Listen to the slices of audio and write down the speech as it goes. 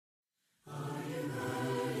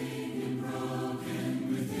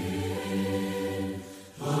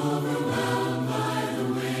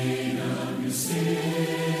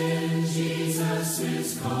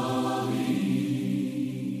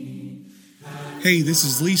Hey, this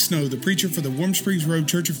is Lee Snow, the preacher for the Warm Springs Road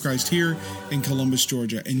Church of Christ here in Columbus,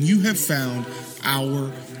 Georgia, and you have found our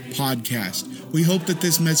podcast. We hope that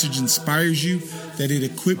this message inspires you, that it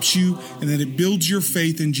equips you, and that it builds your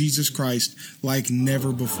faith in Jesus Christ like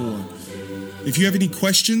never before. If you have any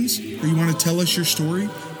questions or you want to tell us your story,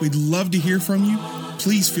 we'd love to hear from you.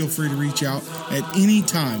 Please feel free to reach out at any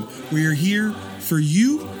time. We are here for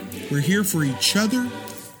you. We're here for each other.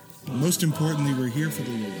 And most importantly, we're here for the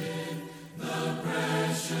Lord.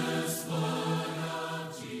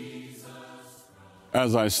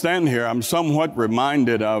 As I stand here, I'm somewhat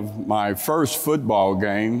reminded of my first football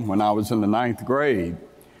game when I was in the 9th grade.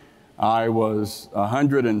 I was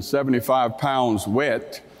 175 pounds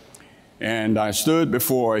wet, and I stood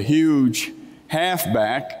before a huge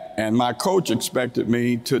halfback, and my coach expected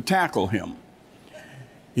me to tackle him.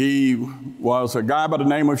 He was a guy by the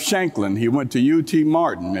name of Shanklin. He went to UT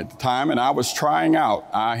Martin at the time, and I was trying out.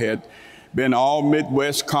 I had been all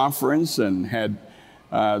Midwest Conference and had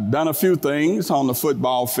done a few things on the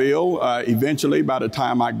football field eventually by the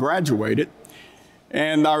time I graduated.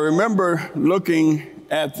 And I remember looking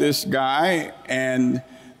at this guy and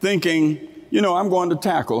thinking, I'm going to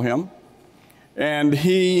tackle him. And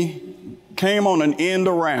he came on an end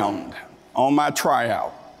around on my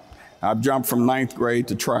tryout. I've jumped from 9th grade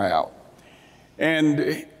to tryout.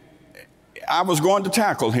 And I was going to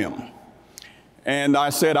tackle him. And I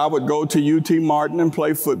said I would go to UT Martin and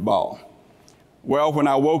play football. Well, when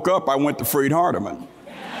I woke up, I went to Freed-Hardeman.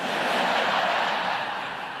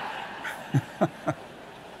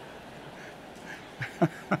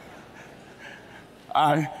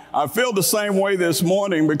 I feel the same way this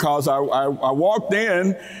morning because I walked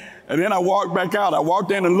in and then I walked back out. I walked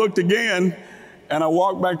in and looked again and I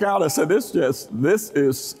walked back out. I said, this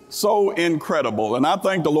is so incredible. And I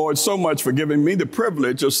thank the Lord so much for giving me the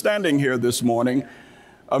privilege of standing here this morning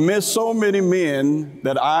amidst so many men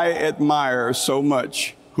that I admire so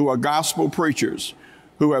much, who are gospel preachers,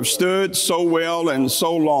 who have stood so well and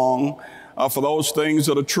so long for those things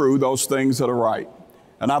that are true, those things that are right.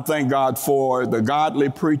 And I thank God for the godly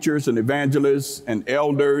preachers and evangelists and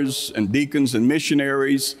elders and deacons and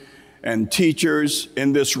missionaries and teachers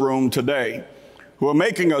in this room today who are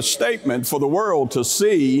making a statement for the world to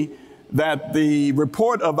see that the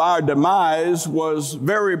report of our demise was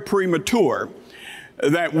very premature,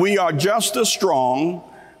 that we are just as strong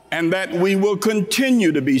and that we will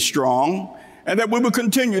continue to be strong and that we will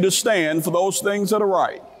continue to stand for those things that are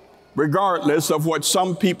right, regardless of what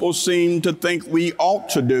some people seem to think we ought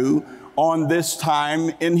to do on this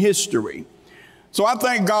time in history. So I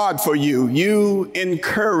thank God for you. You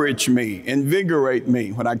encourage me, invigorate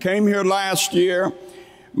me. When I came here last year,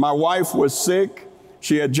 my wife was sick.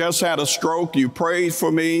 She had just had a stroke. You prayed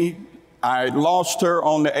for me. I lost her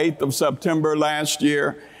on the 8th of September last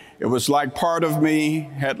year. It was like part of me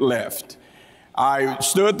had left. I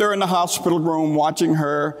stood there in the hospital room watching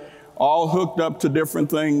her, all hooked up to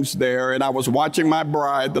different things there, and I was watching my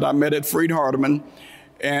bride that I met at Freed-Hardeman,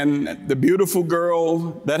 and the beautiful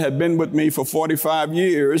girl that had been with me for 45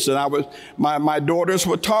 years, and my daughters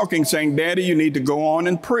were talking, saying, "Daddy, you need to go on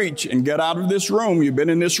and preach and get out of this room. You've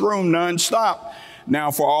been in this room nonstop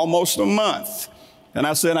now for almost a month." And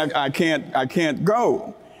I said, I can't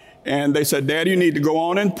go. And they said, "Daddy, you need to go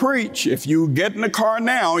on and preach. If you get in the car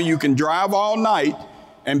now, you can drive all night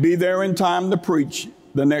and be there in time to preach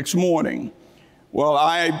the next morning." Well,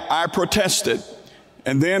 I protested.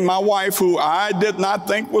 And then my wife, who I did not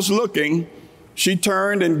think was looking, she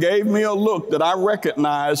turned and gave me a look that I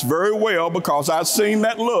recognized very well because I've seen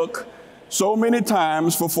that look so many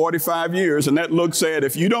times for 45 years. And that look said,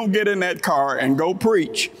 "If you don't get in that car and go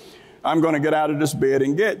preach, I'm going to get out of this bed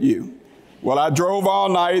and get you." Well, I drove all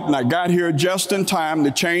night and I got here just in time to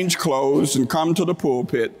change clothes and come to the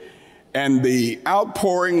pulpit. And the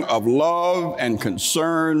outpouring of love and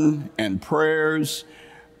concern and prayers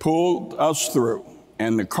pulled us through.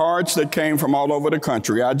 And the cards that came from all over the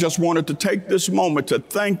country. I just wanted to take this moment to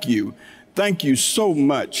thank you. Thank you so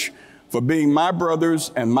much for being my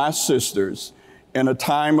brothers and my sisters in a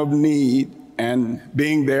time of need and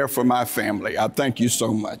being there for my family. I thank you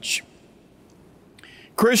so much.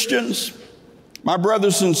 Christians, my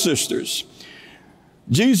brothers and sisters,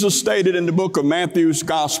 Jesus stated in the book of Matthew's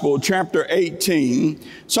Gospel, chapter 18,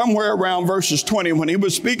 somewhere around verses 20, when he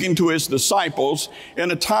was speaking to his disciples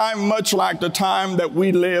in a time much like the time that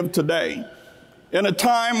we live today, in a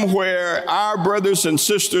time where our brothers and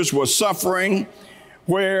sisters were suffering,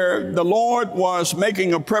 where the Lord was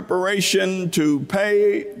making a preparation to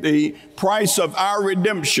pay the price of our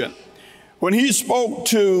redemption, when he spoke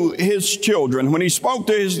to his children, when he spoke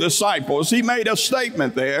to his disciples, he made a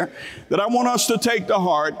statement there that I want us to take to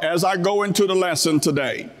heart as I go into the lesson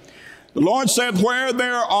today. The Lord said, where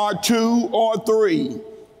there are 2 or 3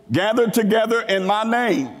 gathered together in my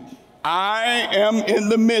name, I am in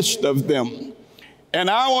the midst of them. And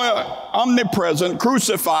our omnipresent,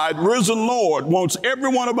 crucified, risen Lord wants every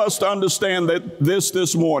one of us to understand that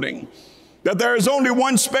this morning, that there is only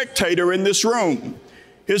one spectator in this room.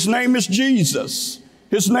 His name is Jesus.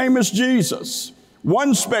 His name is Jesus.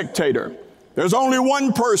 One spectator. There's only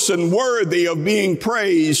one person worthy of being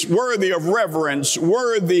praised, worthy of reverence,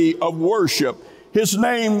 worthy of worship. His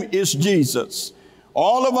name is Jesus.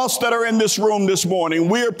 All of us that are in this room this morning,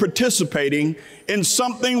 we are participating in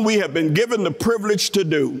something we have been given the privilege to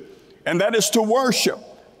do, and that is to worship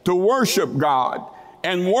God,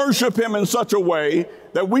 and worship Him in such a way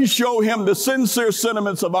that we show Him the sincere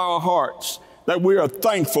sentiments of our hearts, that we are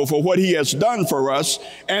thankful for what He has done for us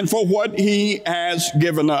and for what He has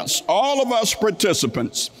given us. All of us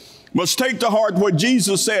participants must take to heart what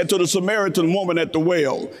Jesus said to the Samaritan woman at the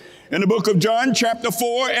well in the book of John chapter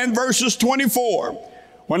 4 and verses 24.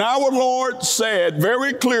 When our Lord said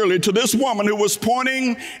very clearly to this woman who was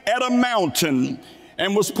pointing at a mountain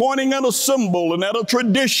and was pointing at a symbol and at a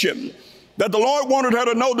tradition, that the Lord wanted her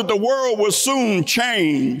to know that the world will soon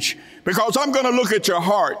change, because I'm going to look at your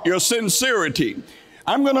heart, your sincerity.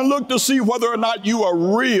 I'm going to look to see whether or not you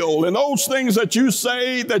are real, and those things that you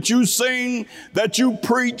say, that you sing, that you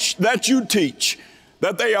preach, that you teach,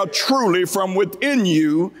 that they are truly from within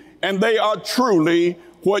you, and they are truly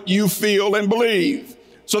what you feel and believe.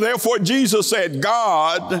 So therefore, Jesus said,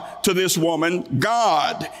 God, to this woman,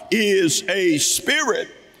 God is a spirit,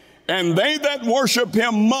 and they that worship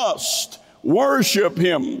Him must worship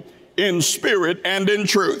Him in spirit and in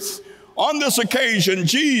truth. On this occasion,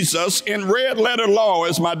 Jesus, in red letter law,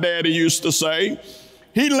 as my daddy used to say,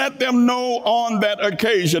 He let them know on that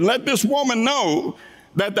occasion, let this woman know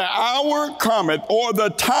that the hour cometh, or the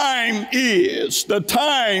time is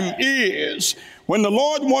when the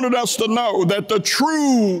Lord wanted us to know that the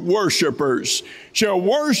true worshipers shall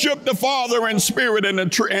worship the Father in spirit and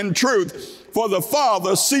in truth, for the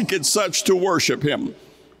Father seeketh such to worship Him.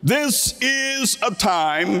 This is a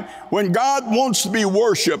time when God wants to be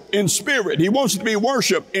worshiped in spirit. He wants to be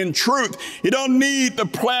worshiped in truth. He don't need the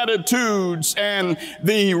platitudes and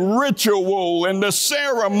the ritual and the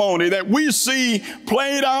ceremony that we see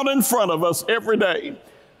played out in front of us every day.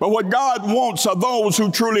 But what God wants are those who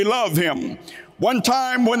truly love Him. One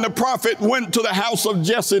time when the prophet went to the house of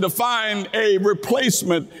Jesse to find a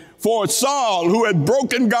replacement for Saul, who had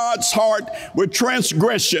broken God's heart with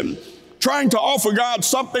transgression, trying to offer God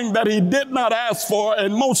something that He did not ask for,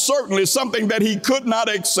 and most certainly something that He could not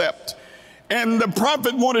accept. And the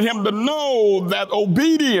prophet wanted him to know that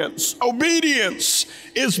obedience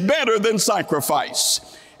is better than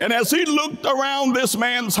sacrifice. And as he looked around this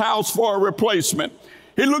man's house for a replacement,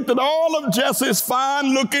 he looked at all of Jesse's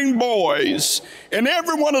fine-looking boys, and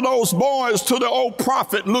every one of those boys to the old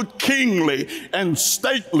prophet looked kingly and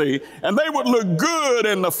stately, and they would look good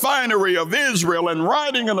in the finery of Israel and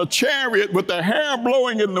riding in a chariot with their hair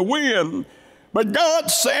blowing in the wind. But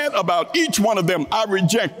God said about each one of them, I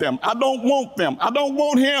reject them. I don't want them. I don't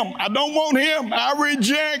want him. I don't want him. I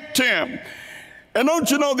reject him. And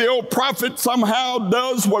don't you know the old prophet somehow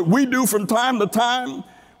does what we do from time to time?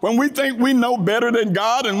 When we think we know better than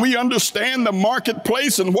God and we understand the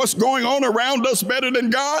marketplace and what's going on around us better than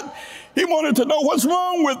God, he wanted to know what's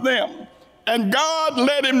wrong with them. And God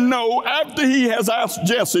let him know after he has asked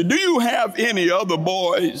Jesse, do you have any other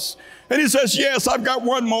boys? And he says, yes, I've got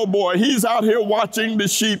one more boy. He's out here watching the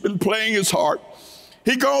sheep and playing his harp.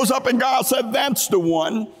 He goes up and God said, that's the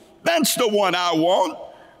one. That's the one I want.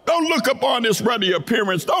 Don't look upon his ruddy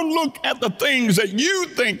appearance. Don't look at the things that you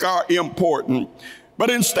think are important. But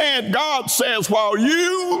instead, God says, while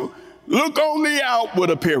you look on the outward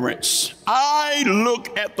appearance, I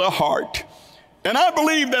look at the heart. And I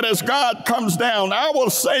believe that as God comes down, our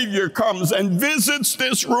Savior comes and visits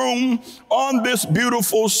this room on this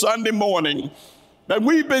beautiful Sunday morning, that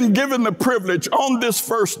we've been given the privilege on this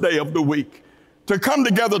first day of the week to come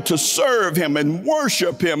together to serve him and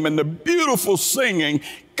worship him. And the beautiful singing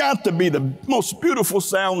got to be the most beautiful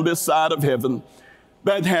sound this side of heaven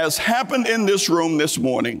that has happened in this room this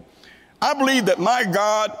morning. I believe that my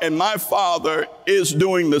God and my Father is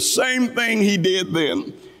doing the same thing he did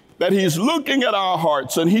then, that he's looking at our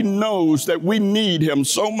hearts and he knows that we need him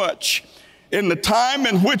so much in the time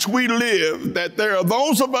in which we live, that there are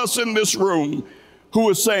those of us in this room who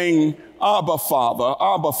are saying, Abba,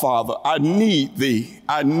 Father, I need thee.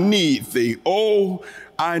 I need thee. Oh,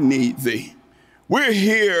 I need thee. We're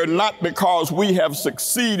here not because we have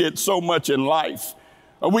succeeded so much in life,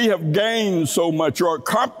 or we have gained so much or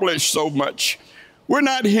accomplished so much. We're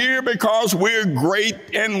not here because we're great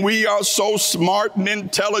and we are so smart and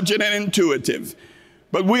intelligent and intuitive.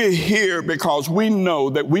 But we're here because we know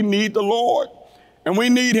that we need the Lord, and we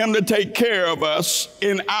need him to take care of us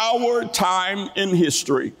in our time in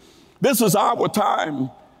history. This is our time.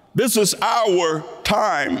 This is our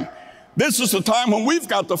time. This is the time when we've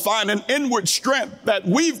got to find an inward strength, that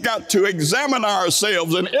we've got to examine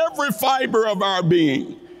ourselves in every fiber of our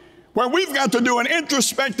being, where we've got to do an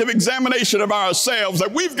introspective examination of ourselves,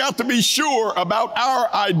 that we've got to be sure about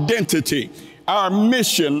our identity, our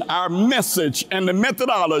mission, our message, and the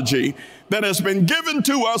methodology that has been given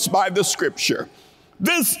to us by the Scripture.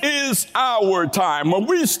 This is our time when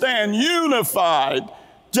we stand unified,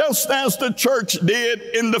 just as the church did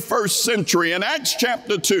in the first century in Acts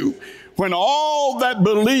chapter 2, when all that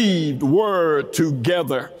believed were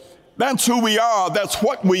together. That's who we are, that's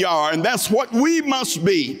what we are, and that's what we must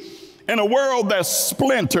be in a world that's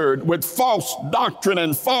splintered with false doctrine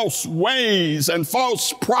and false ways and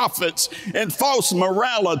false prophets and false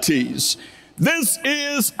moralities. This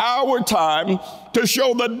is our time to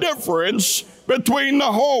show the difference between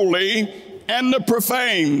the holy and the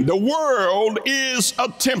profane. The world is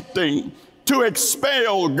attempting to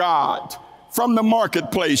expel God from the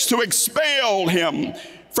marketplace, to expel him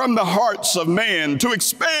from the hearts of men, to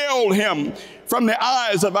expel him from the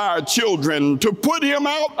eyes of our children, to put him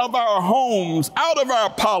out of our homes, out of our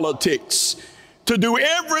politics, to do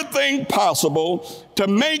everything possible to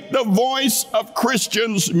make the voice of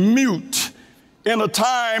Christians mute in a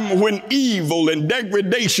time when evil and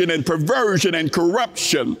degradation and perversion and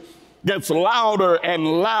corruption gets louder and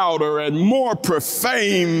louder and more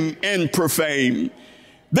profane and profane.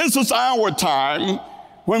 This is our time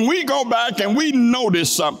when we go back and we notice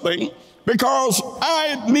something, because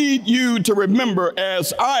I need you to remember,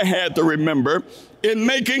 as I had to remember in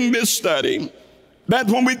making this study, that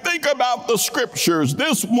when we think about the Scriptures,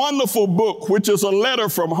 this wonderful book, which is a letter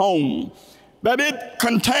from home, that it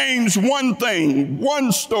contains one thing,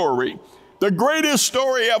 one story, the greatest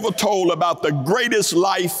story ever told about the greatest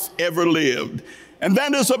life ever lived. And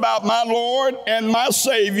that is about my Lord and my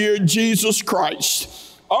Savior, Jesus Christ.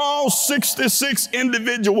 All 66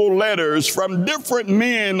 individual letters from different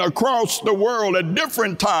men across the world at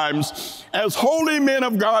different times, as holy men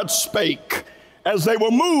of God spake, as they were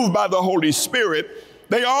moved by the Holy Spirit,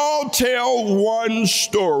 they all tell one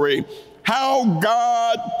story: how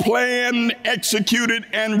God planned, executed,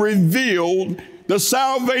 and revealed the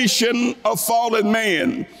salvation of fallen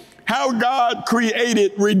man, how God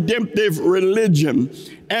created redemptive religion,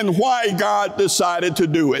 and why God decided to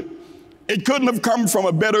do it. It couldn't have come from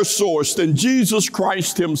a better source than Jesus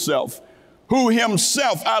Christ himself, who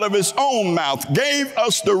himself out of his own mouth gave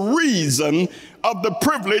us the reason of the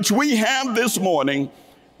privilege we have this morning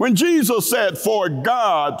when Jesus said, "For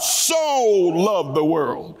God so loved the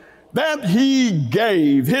world that he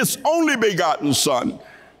gave his only begotten Son,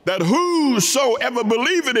 that whosoever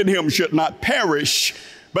believeth in him should not perish,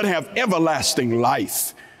 but have everlasting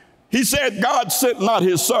life." He said God sent not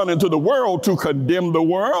his Son into the world to condemn the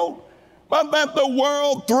world, but that the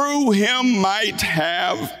world through him might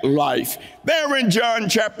have life. There in John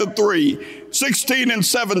chapter 3, 16 and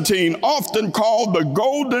 17, often called the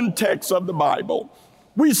golden text of the Bible,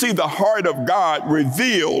 we see the heart of God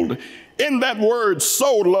revealed in that word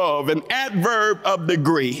 "so love," an adverb of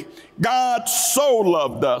degree. God so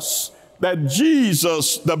loved us that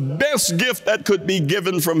Jesus, the best gift that could be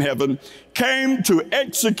given from heaven, came to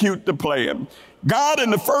execute the plan. God, in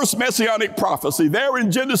the first messianic prophecy, there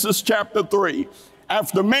in Genesis chapter 3,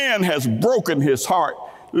 after man has broken his heart,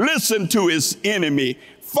 listened to his enemy,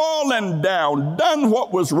 fallen down, done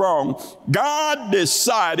what was wrong, God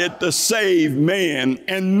decided to save man,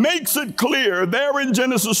 and makes it clear there in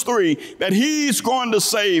Genesis 3 that he's going to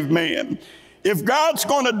save man. If God's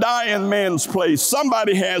going to die in man's place,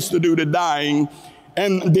 somebody has to do the dying.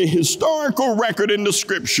 And the historical record in the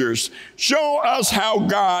Scriptures show us how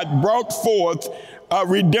God brought forth a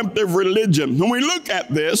redemptive religion. When we look at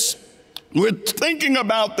this, we're thinking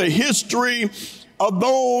about the history of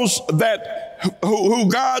those that who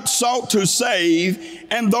God sought to save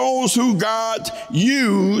and those who God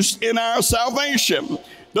used in our salvation.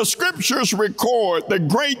 The Scriptures record the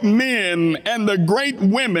great men and the great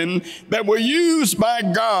women that were used by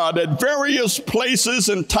God at various places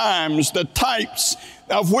and times, the types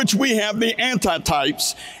of which we have the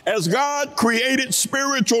antitypes, as God created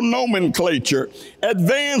spiritual nomenclature,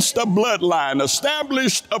 advanced a bloodline,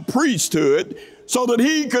 established a priesthood so that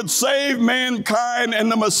he could save mankind, and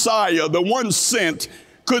the Messiah, the one sent,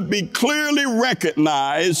 could be clearly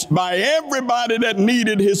recognized by everybody that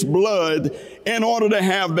needed his blood in order to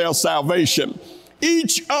have their salvation.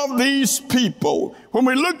 Each of these people, when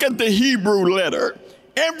we look at the Hebrew letter,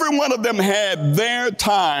 every one of them had their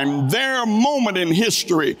time, their moment in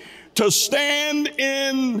history to stand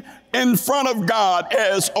in front of God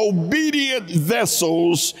as obedient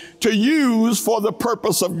vessels to use for the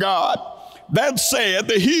purpose of God. That said,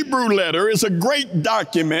 the Hebrew letter is a great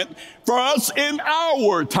document for us in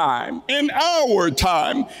our time,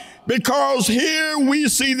 because here we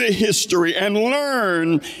see the history and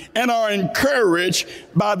learn and are encouraged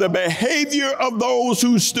by the behavior of those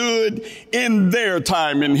who stood in their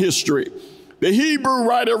time in history. The Hebrew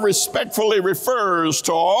writer respectfully refers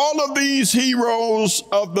to all of these heroes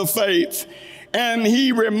of the faith, and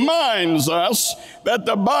he reminds us that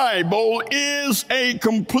the Bible is a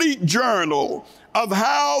complete journal of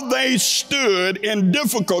how they stood in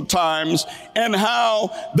difficult times and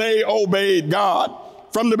how they obeyed God.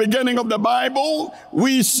 From the beginning of the Bible,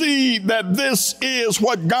 we see that this is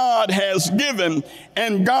what God has given,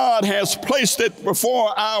 and God has placed it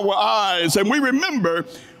before our eyes. And we remember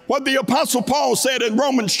what the Apostle Paul said in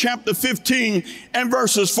Romans chapter 15 and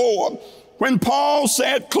verses 4, when Paul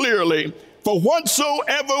said clearly, "For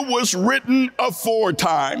whatsoever was written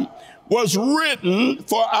aforetime was written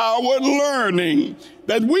for our learning,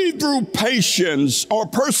 that we through patience or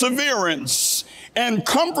perseverance and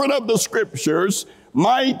comfort of the scriptures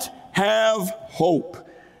might have hope."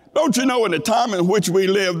 Don't you know, in the time in which we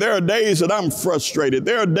live, there are days that I'm frustrated.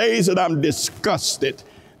 There are days that I'm disgusted.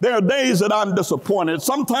 There are days that I'm disappointed.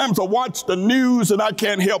 Sometimes I watch the news and I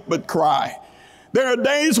can't help but cry. There are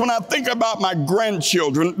days when I think about my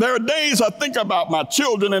grandchildren. There are days I think about my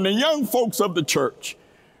children and the young folks of the church.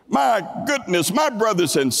 My goodness, my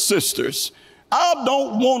brothers and sisters, I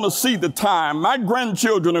don't want to see the time my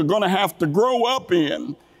grandchildren are going to have to grow up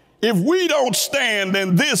in if we don't stand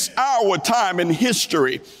in this our time in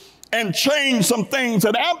history and change some things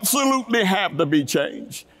that absolutely have to be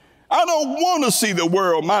changed. I don't want to see the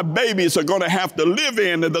world my babies are going to have to live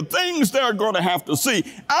in and the things they're going to have to see.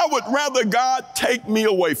 I would rather God take me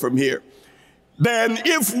away from here than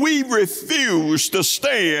if we refuse to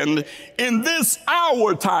stand in this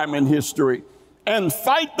our time in history and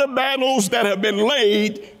fight the battles that have been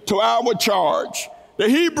laid to our charge. The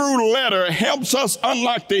Hebrew letter helps us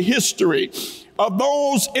unlock the history of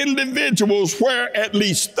those individuals where at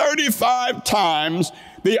least 35 times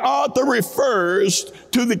the author refers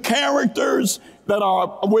to the characters that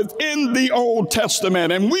are within the Old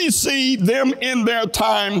Testament, and we see them in their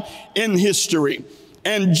time in history.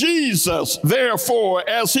 And Jesus, therefore,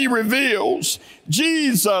 as he reveals,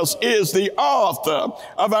 Jesus is the author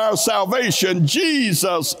of our salvation.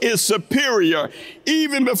 Jesus is superior.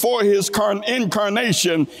 Even before his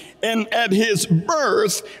incarnation and at his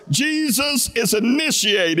birth, Jesus is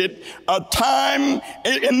initiates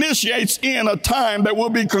in a time that will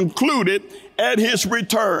be concluded at his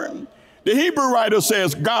return. The Hebrew writer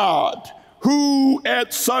says, God, who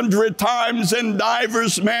at sundry times in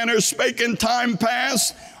divers manners spake in time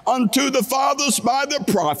past unto the fathers by the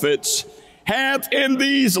prophets, hath in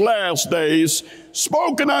these last days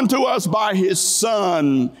spoken unto us by his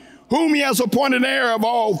Son, whom he has appointed heir of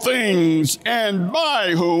all things, and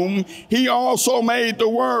by whom he also made the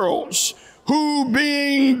worlds, who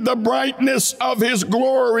being the brightness of his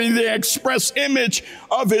glory, the express image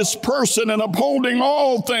of his person, and upholding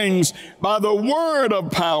all things by the word of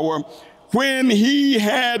power, when he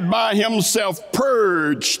had by himself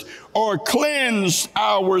purged or cleansed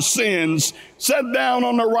our sins, sat down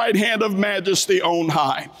on the right hand of majesty on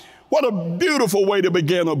high. What a beautiful way to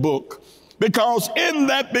begin a book. Because in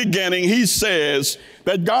that beginning, he says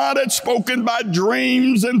that God had spoken by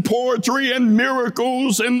dreams and poetry and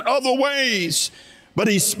miracles and other ways. But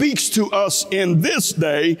he speaks to us in this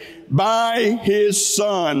day by his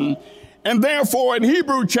Son. And therefore, in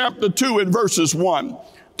Hebrew chapter 2 and verses 1,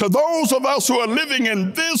 to those of us who are living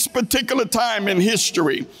in this particular time in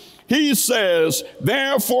history, he says,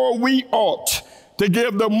 therefore we ought to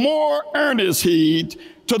give the more earnest heed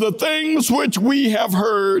to the things which we have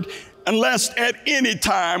heard, unless at any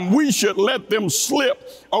time we should let them slip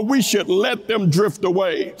or we should let them drift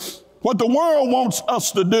away. What the world wants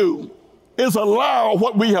us to do is allow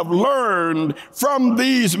what we have learned from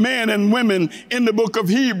these men and women in the book of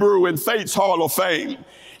Hebrew in Faith's Hall of Fame,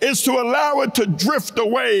 is to allow it to drift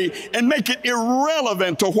away and make it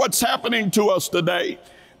irrelevant to what's happening to us today.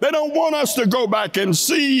 They don't want us to go back and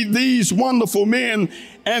see these wonderful men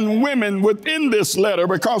and women within this letter,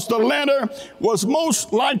 because the letter was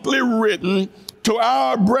most likely written to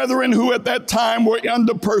our brethren who at that time were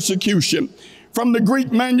under persecution. From the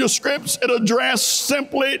Greek manuscripts, it addressed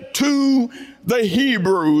simply to the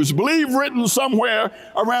Hebrews, believe written somewhere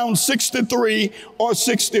around 63 or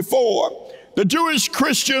 64. The Jewish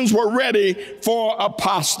Christians were ready for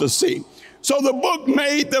apostasy. So the book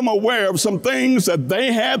made them aware of some things that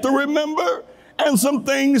they had to remember and some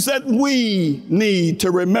things that we need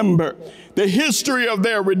to remember. The history of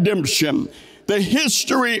their redemption, the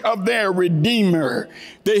history of their Redeemer,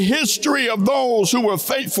 the history of those who were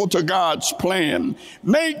faithful to God's plan.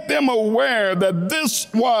 Make them aware that this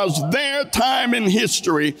was their time in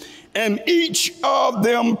history, and each of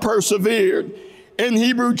them persevered. In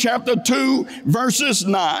Hebrews chapter 2, verses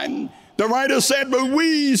 9, the writer said, "But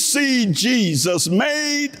we see Jesus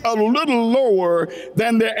made a little lower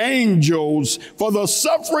than the angels for the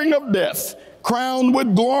suffering of death, crowned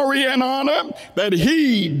with glory and honor, that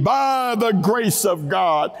he, by the grace of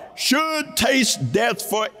God, should taste death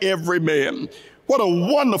for every man." What a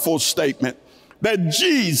wonderful statement, that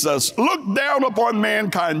Jesus looked down upon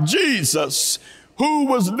mankind. Jesus, who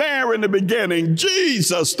was there in the beginning,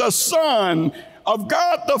 Jesus, the Son of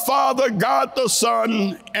God the Father, God the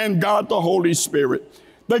Son, and God the Holy Spirit.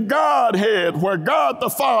 The Godhead, where God the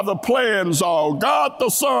Father plans all, God the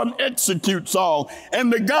Son executes all,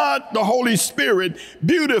 and the God the Holy Spirit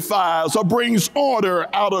beautifies or brings order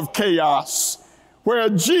out of chaos. Where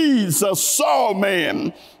Jesus saw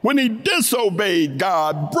man, when he disobeyed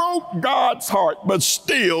God, broke God's heart, but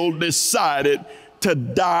still decided to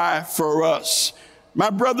die for us. My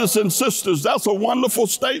brothers and sisters, that's a wonderful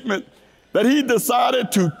statement, that he decided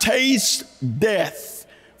to taste death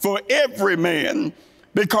for every man,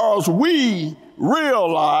 because we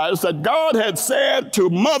realize that God had said to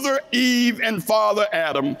Mother Eve and Father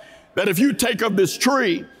Adam that if you take of this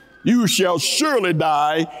tree, you shall surely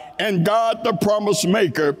die, and God the promise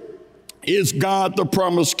maker is God the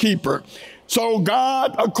promise keeper. So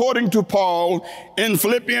God, according to Paul in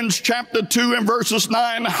Philippians chapter 2 and verses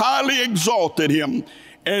 9, highly exalted him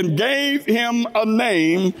and gave him a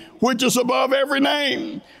name which is above every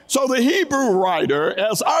name. So the Hebrew writer,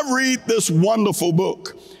 as I read this wonderful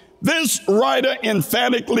book, this writer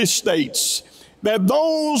emphatically states that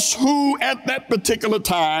those who at that particular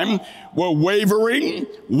time were wavering,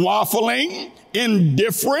 waffling,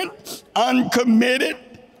 indifferent, uncommitted,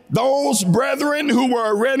 those brethren who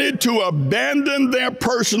were ready to abandon their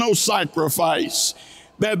personal sacrifice,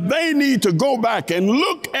 that they need to go back and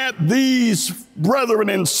look at these brethren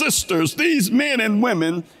and sisters, these men and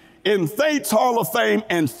women in Faith's Hall of Fame,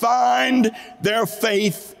 and find their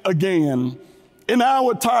faith again. In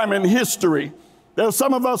our time in history, there's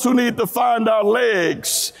some of us who need to find our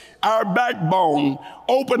legs, our backbone,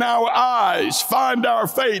 open our eyes, find our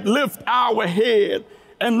faith, lift our head,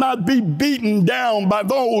 and not be beaten down by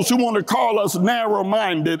those who want to call us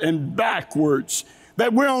narrow-minded and backwards,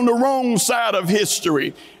 that we're on the wrong side of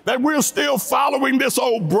history, that we're still following this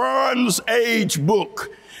old Bronze Age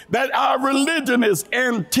book, that our religion is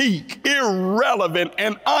antique, irrelevant,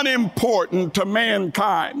 and unimportant to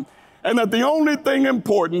mankind, and that the only thing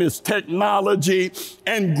important is technology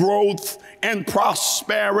and growth and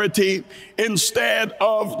prosperity, instead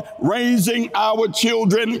of raising our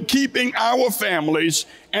children, keeping our families,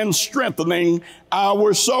 and strengthening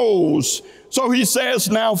our souls. So he says,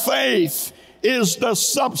 now faith is the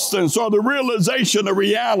substance or the realization of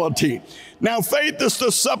reality. Now faith is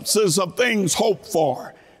the substance of things hoped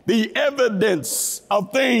for, the evidence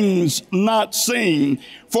of things not seen.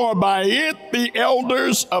 For by it the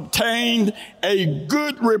elders obtained a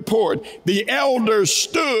good report. The elders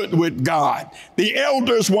stood with God. The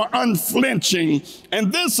elders were unflinching.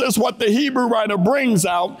 And this is what the Hebrew writer brings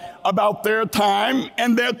out about their time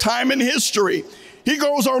and their time in history. He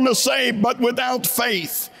goes on to say, but without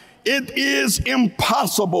faith, it is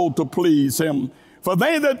impossible to please him. For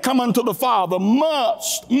they that come unto the Father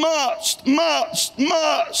must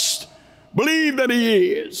believe that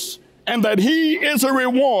he is, and that he is a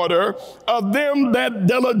rewarder of them that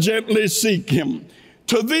diligently seek him.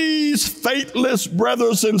 To these faithless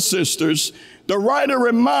brothers and sisters, the writer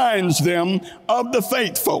reminds them of the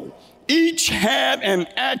faithful. Each had an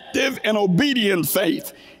active and obedient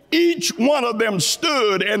faith. Each one of them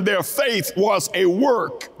stood, and their faith was a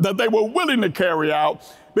work that they were willing to carry out,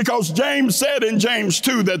 because James said in James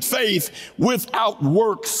 2 that faith without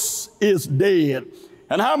works is dead.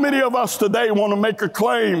 And how many of us today want to make a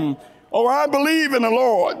claim, oh, I believe in the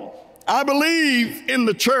Lord, I believe in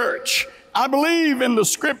the church, I believe in the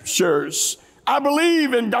scriptures, I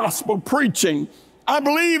believe in gospel preaching, I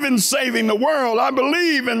believe in saving the world, I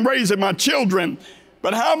believe in raising my children.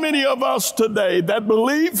 But how many of us today, that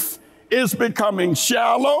belief is becoming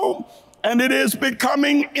shallow and it is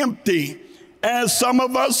becoming empty? as some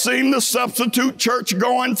of us seem to substitute church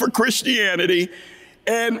going for Christianity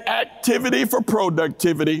and activity for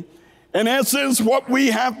productivity. In essence, what we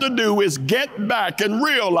have to do is get back and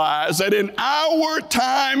realize that in our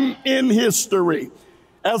time in history,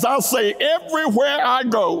 as I say, everywhere I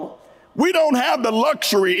go, we don't have the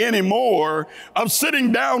luxury anymore of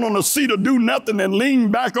sitting down on a seat of do nothing and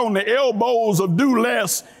lean back on the elbows of do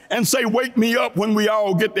less and say, wake me up when we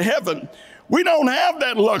all get to heaven. We don't have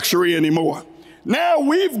that luxury anymore. Now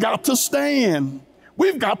we've got to stand.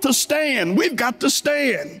 We've got to stand. We've got to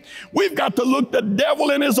stand. We've got to look the devil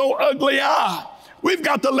in his old ugly eye. We've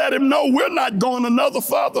got to let him know we're not going another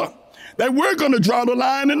further, that we're going to draw the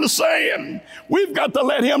line in the sand. We've got to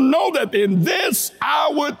let him know that in this,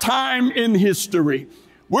 our time in history,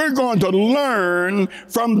 we're going to learn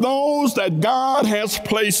from those that God has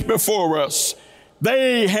placed before us.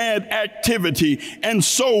 They had activity, and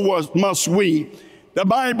so must we. The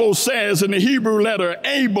Bible says in the Hebrew letter,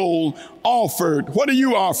 Abel offered. What are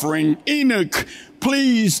you offering? Enoch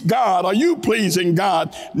pleased God. Are you pleasing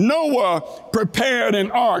God? Noah prepared an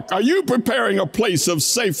ark. Are you preparing a place of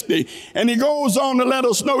safety? And he goes on to let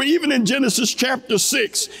us know, even in Genesis chapter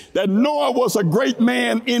 6, that Noah was a great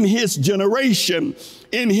man in his generation,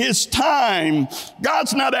 in his time.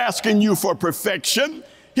 God's not asking you for perfection.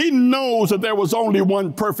 He knows that there was only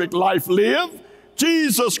one perfect life lived.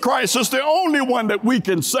 Jesus Christ is the only one that we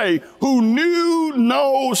can say who knew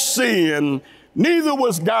no sin, neither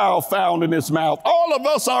was guile found in his mouth. All of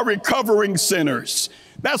us are recovering sinners.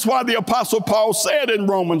 That's why the Apostle Paul said in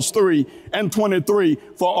Romans 3:23,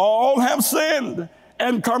 for all have sinned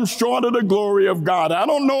and come short of the glory of God. I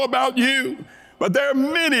don't know about you, but there are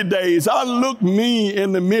many days I look me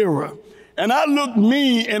in the mirror and I look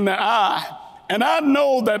me in the eye, and I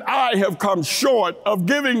know that I have come short of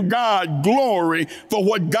giving God glory for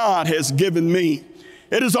what God has given me.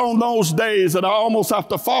 It is on those days that I almost have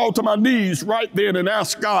to fall to my knees right then and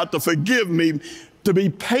ask God to forgive me, to be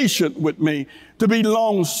patient with me, to be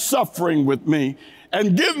long-suffering with me,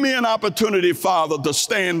 and give me an opportunity, Father, to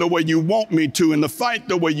stand the way you want me to, and to fight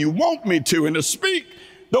the way you want me to, and to speak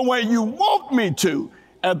the way you want me to.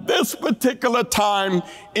 At this particular time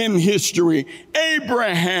in history,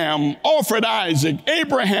 Abraham offered Isaac.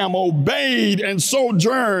 Abraham obeyed and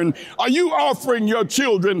sojourned. Are you offering your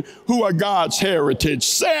children who are God's heritage?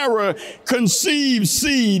 Sarah conceived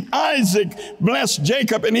seed. Isaac blessed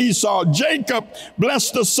Jacob and Esau. Jacob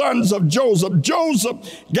blessed the sons of Joseph.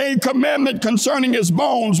 Joseph gave commandment concerning his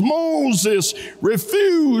bones. Moses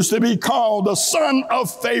refused to be called the son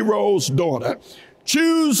of Pharaoh's daughter,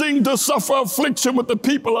 choosing to suffer affliction with the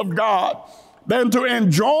people of God than to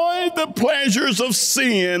enjoy the pleasures of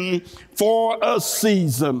sin for a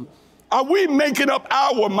season. Are we making up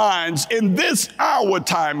our minds in this our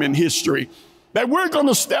time in history that we're going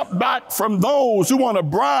to step back from those who want to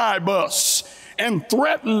bribe us and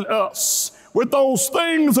threaten us with those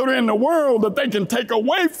things that are in the world that they can take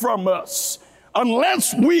away from us?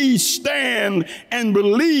 Unless we stand and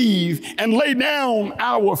believe and lay down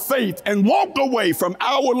our faith and walk away from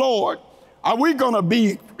our Lord, are we going to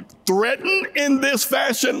be threatened in this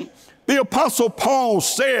fashion? The Apostle Paul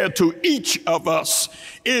said to each of us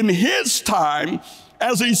in his time,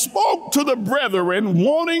 as he spoke to the brethren,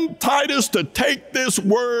 wanting Titus to take this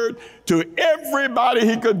word to everybody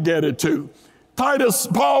he could get it to.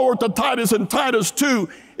 Paul wrote to Titus in Titus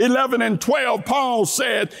 2:11 and 12, Paul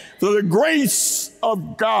said, the grace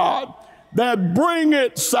of God that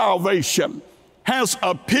bringeth salvation has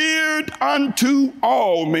appeared unto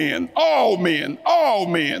all men. All men, all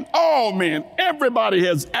men, all men. Everybody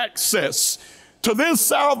has access to this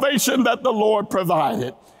salvation that the Lord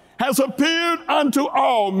provided. Has appeared unto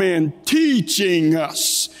all men, teaching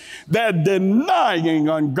us that denying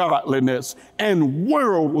ungodliness and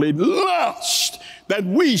worldly lust, that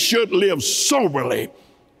we should live soberly,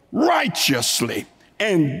 righteously,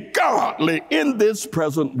 and godly in this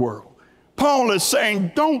present world. Paul is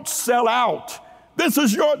saying, don't sell out. This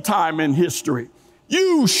is your time in history.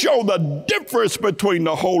 You show the difference between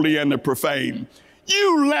the holy and the profane.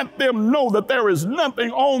 You let them know that there is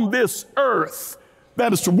nothing on this earth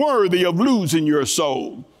that is worthy of losing your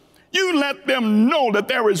soul. You let them know that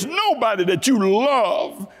there is nobody that you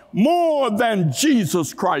love more than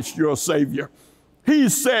Jesus Christ, your Savior. He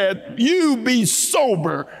said, you be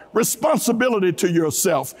sober, responsibility to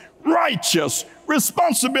yourself, righteous,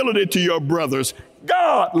 responsibility to your brothers,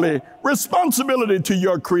 godly, responsibility to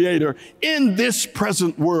your Creator in this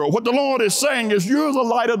present world. What the Lord is saying is, you're the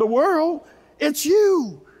light of the world. It's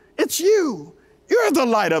you. It's you. You're the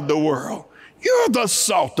light of the world. You're the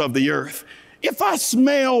salt of the earth. If I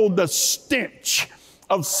smell the stench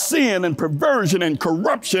of sin and perversion and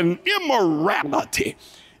corruption, immorality.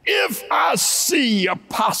 If I see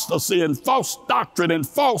apostasy and false doctrine and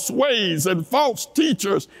false ways and false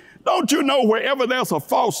teachers, don't you know wherever there's a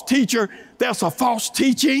false teacher, there's a false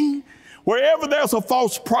teaching? Wherever there's a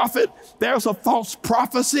false prophet, there's a false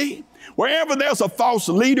prophecy. Wherever there's a false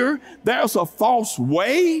leader, there's a false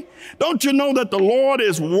way. Don't you know that the Lord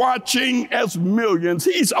is watching as millions?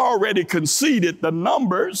 He's already conceded the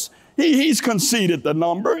numbers. He's conceded the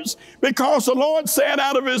numbers because the Lord said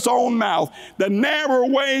out of his own mouth, the narrow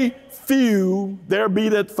way, few there be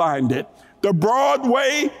that find it. The broad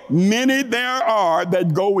way, many there are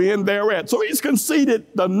that go in thereat. So he's conceded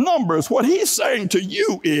the numbers. What he's saying to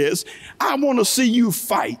you is, I want to see you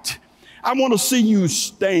fight. I want to see you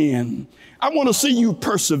stand. I want to see you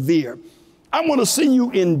persevere. I want to see you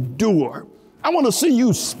endure. I want to see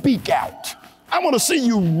you speak out. I want to see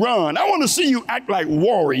you run. I want to see you act like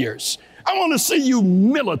warriors. I want to see you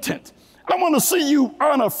militant. I want to see you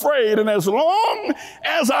unafraid. And as long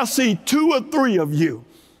as I see 2 or 3 of you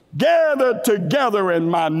gathered together in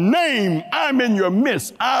my name, I'm in your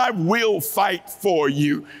midst. I will fight for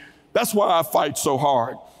you. That's why I fight so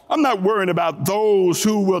hard. I'm not worried about those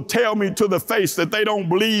who will tell me to the face that they don't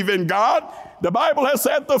believe in God. The Bible has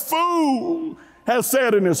said the fool has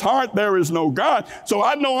said in his heart, there is no God. So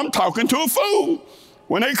I know I'm talking to a fool.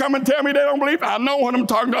 When they come and tell me they don't believe, I know what I'm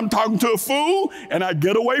talking to. I'm talking to a fool, and I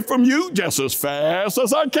get away from you just as fast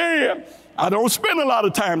as I can. I don't spend a lot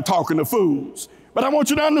of time talking to fools. But I want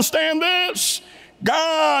you to understand this.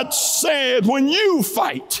 God said, when you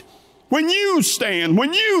fight, when you stand,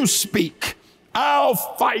 when you speak, I'll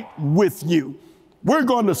fight with you. We're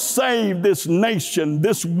going to save this nation,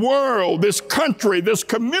 this world, this country, this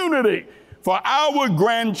community for our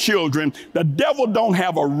grandchildren. The devil don't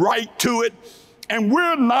have a right to it, and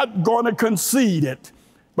we're not going to concede it.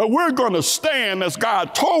 But we're going to stand as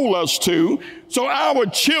God told us to, so our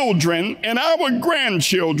children and our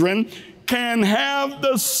grandchildren can have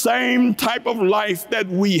the same type of life that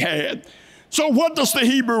we had. So what does the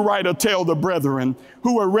Hebrew writer tell the brethren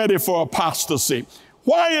who are ready for apostasy?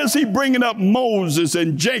 Why is he bringing up Moses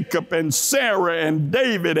and Jacob and Sarah and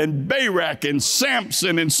David and Barak and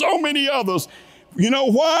Samson and so many others? You know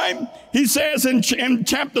why? He says in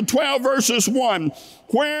chapter 12, verses 1,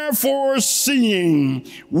 wherefore seeing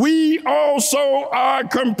we also are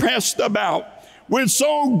compassed about with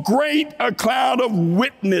so great a cloud of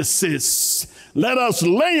witnesses, let us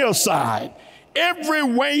lay aside every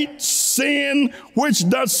weight, sin, which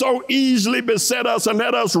does so easily beset us, and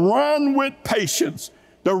let us run with patience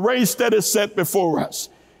the race that is set before us.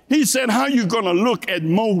 He said, how are you going to look at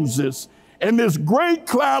Moses and this great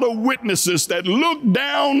cloud of witnesses that look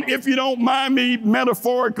down, if you don't mind me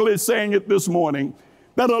metaphorically saying it this morning,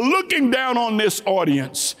 that are looking down on this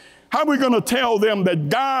audience? How are we going to tell them that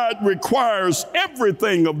God requires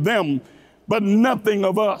everything of them, but nothing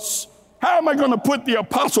of us? How am I going to put the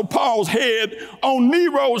Apostle Paul's head on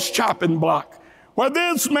Nero's chopping block, where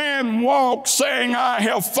this man walked saying, I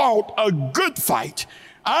have fought a good fight.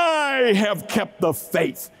 I have kept the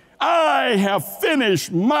faith. I have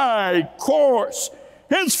finished my course.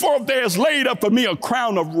 Henceforth there is laid up for me a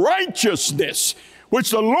crown of righteousness,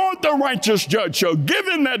 which the Lord the righteous judge shall give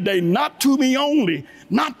in that day, not to me only,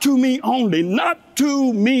 not to me only, not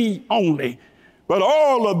to me only, but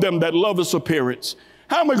all of them that love his appearance.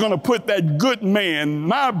 How am I going to put that good man,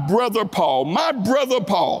 my brother Paul,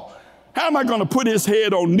 how am I going to put his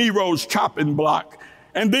head on Nero's chopping block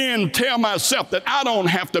and then tell myself that I don't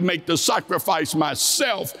have to make the sacrifice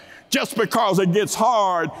myself just because it gets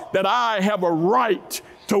hard, that I have a right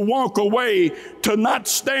to walk away, to not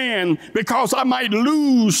stand because I might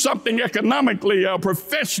lose something economically or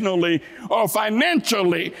professionally or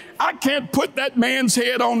financially? I can't put that man's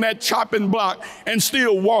head on that chopping block and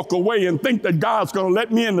still walk away and think that God's going to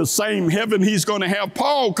let me in the same heaven he's going to have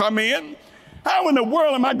Paul come in. How in the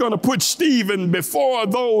world am I going to put Stephen before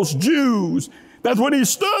those Jews that when he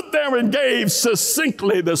stood there and gave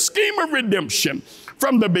succinctly the scheme of redemption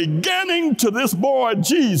from the beginning to this boy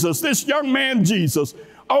Jesus, this young man Jesus,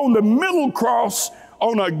 on the middle cross,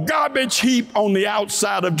 on a garbage heap on the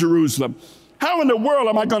outside of Jerusalem? How in the world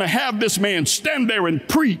am I going to have this man stand there and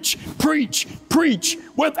preach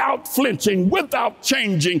without flinching, without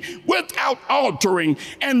changing, without altering,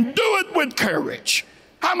 and do it with courage?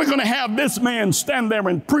 How am I going to have this man stand there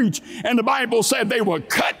and preach? And the Bible said they were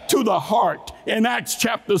cut to the heart in Acts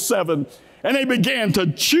chapter 7. And they began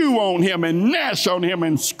to chew on him and gnash on him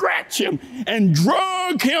and scratch him and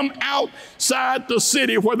drug him outside the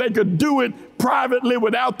city where they could do it privately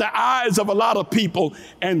without the eyes of a lot of people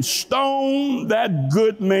and stone that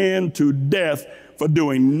good man to death for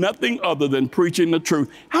doing nothing other than preaching the truth.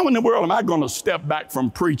 How in the world am I going to step back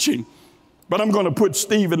from preaching? But I'm going to put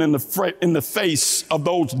Stephen in the face of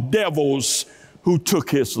those devils who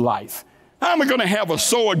took his life. How am I going to have a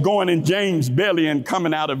sword going in James' belly and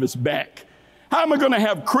coming out of his back? How am I going to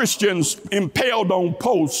have Christians impaled on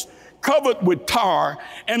posts, covered with tar,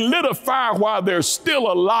 and lit a fire while they're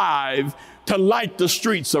still alive to light the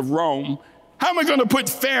streets of Rome? How am I going to put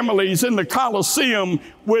families in the Colosseum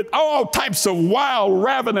with all types of wild,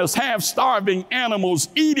 ravenous, half-starving animals,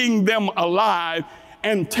 eating them alive,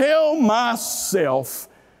 and tell myself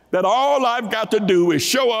that all I've got to do is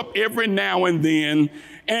show up every now and then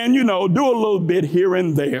and, do a little bit here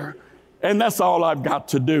and there. And that's all I've got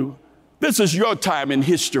to do. This is your time in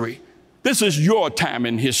history. This is your time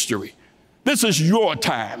in history. This is your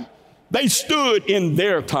time. They stood in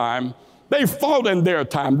their time. They fought in their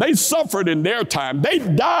time. They suffered in their time. They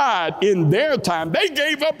died in their time. They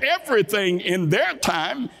gave up everything in their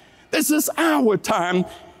time. This is our time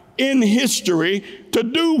in history to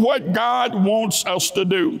do what God wants us to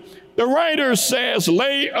do. The writer says,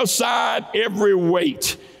 lay aside every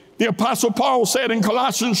weight. The Apostle Paul said in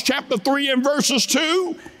Colossians chapter 3 and verses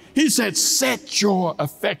 2, he said, set your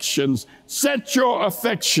affections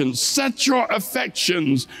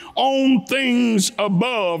on things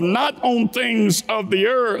above, not on things of the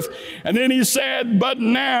earth. And then he said, but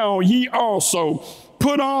now ye also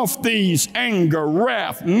put off these anger,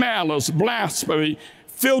 wrath, malice, blasphemy,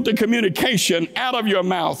 filthy communication out of your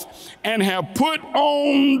mouth, and have put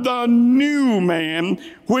on the new man,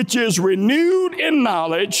 which is renewed in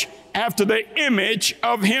knowledge after the image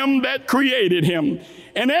of him that created him.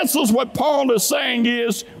 In essence, what Paul is saying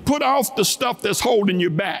is, put off the stuff that's holding you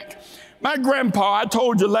back. My grandpa, I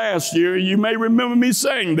told you last year, you may remember me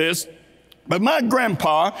saying this, but my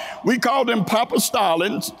grandpa, we called him Papa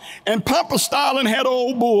Stalin, and Papa Stalin had an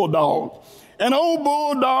old bulldog. An old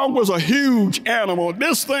bulldog was a huge animal.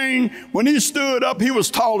 This thing, when he stood up, he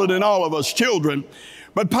was taller than all of us children.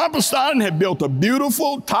 But Papa Stalin had built a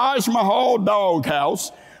beautiful Taj Mahal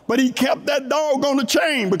doghouse, but he kept that dog on a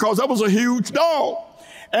chain because that was a huge dog.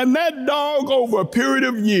 And that dog, over a period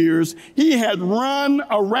of years, he had run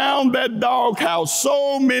around that doghouse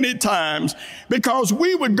so many times because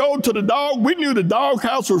we would go to the dog. We knew the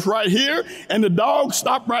doghouse was right here, and the dog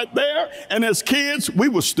stopped right there. And as kids, we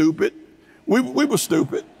were stupid. We were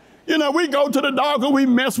stupid. We go to the dog and we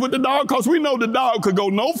mess with the dog because we know the dog could go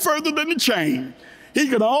no further than the chain. He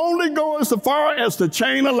could only go as far as the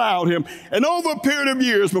chain allowed him. And over a period of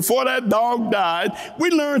years before that dog died, we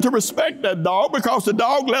learned to respect that dog because the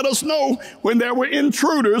dog let us know when there were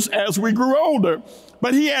intruders as we grew older.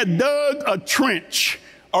 But he had dug a trench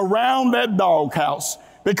around that doghouse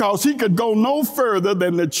because he could go no further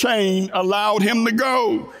than the chain allowed him to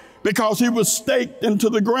go because he was staked into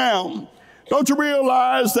the ground. Don't you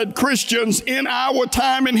realize that Christians in our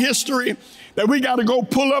time in history, that we got to go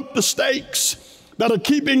pull up the stakes that are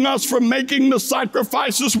keeping us from making the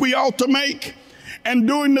sacrifices we ought to make and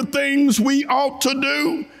doing the things we ought to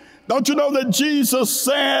do? Don't you know that Jesus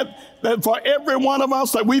said that for every one of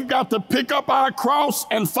us that we've got to pick up our cross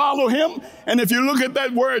and follow him? And if you look at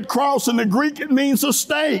that word cross in the Greek, it means a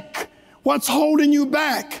stake. What's holding you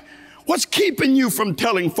back? What's keeping you from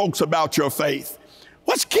telling folks about your faith?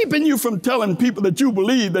 What's keeping you from telling people that you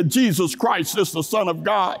believe that Jesus Christ is the Son of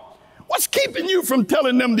God? What's keeping you from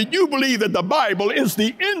telling them that you believe that the Bible is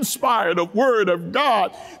the inspired word of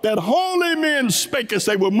God, that holy men spake as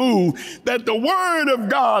they were moved, that the word of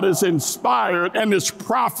God is inspired and is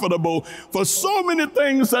profitable for so many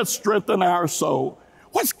things that strengthen our soul?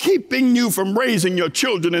 What's keeping you from raising your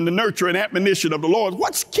children in the nurture and admonition of the Lord?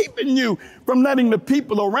 What's keeping you from letting the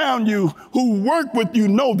people around you who work with you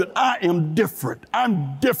know that I am different?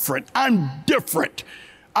 I'm different. I'm different.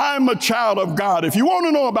 I'm a child of God. If you want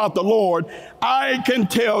to know about the Lord, I can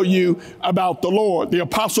tell you about the Lord. The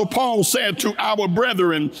Apostle Paul said to our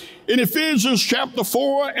brethren in Ephesians chapter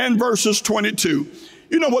 4 and verses 22.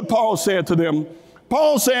 You know what Paul said to them?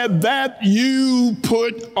 Paul said that you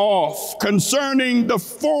put off concerning the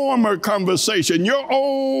former conversation, your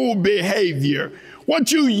old behavior, what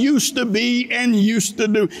you used to be and used to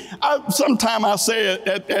do. Sometimes I say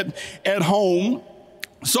it at home.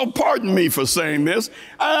 So pardon me for saying this.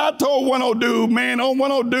 I told one old dude,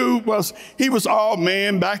 he was, oh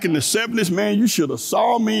man, back in the 70s, man, you should have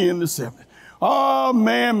saw me in the 70s. Oh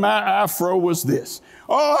man, my afro was this.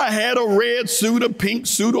 Oh, I had a red suit, a pink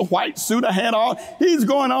suit, a white suit. I had all, he's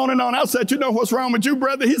going on and on. I said, you know what's wrong with you,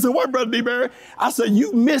 brother? He said, what, Brother D-Berry? I said,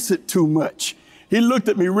 you miss it too much. He looked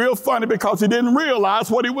at me real funny because he didn't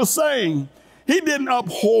realize what he was saying. He didn't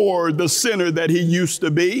abhor the sinner that he used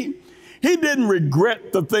to be. He didn't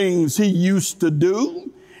regret the things he used to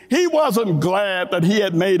do. He wasn't glad that he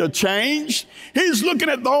had made a change. He's looking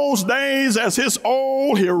at those days as his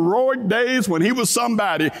old heroic days when he was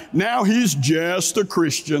somebody. Now he's just a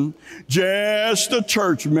Christian, just a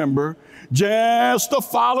church member, just a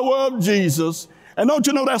follower of Jesus. And don't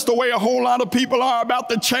you know that's the way a whole lot of people are about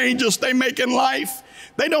the changes they make in life?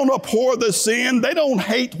 They don't abhor the sin. They don't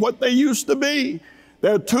hate what they used to be.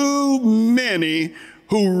 There are too many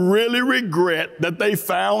who really regret that they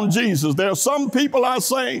found Jesus. There are some people, I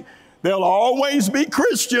say, they'll always be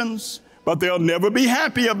Christians, but they'll never be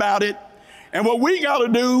happy about it. And what we got to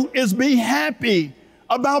do is be happy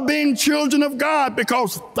about being children of God,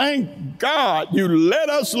 because thank God you let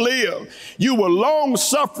us live. You were long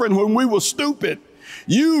suffering when we were stupid.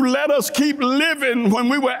 You let us keep living when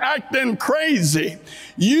we were acting crazy.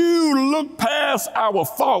 You looked past our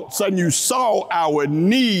faults and you saw our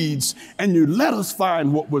needs and you let us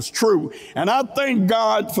find what was true. And I thank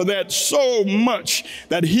God for that so much,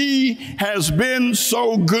 that he has been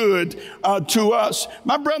so good to us.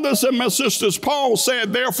 My brothers and my sisters, Paul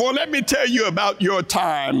said, therefore, let me tell you about your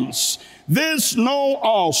times. This know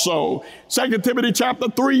also, 2 Timothy chapter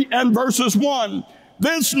 3 and verses 1.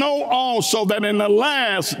 This know also that in the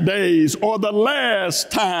last days, or the last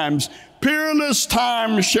times, peerless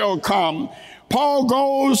times shall come. Paul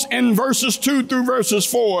goes in verses 2 through verses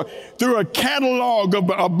 4 through a catalog of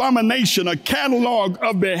abomination, a catalog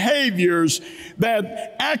of behaviors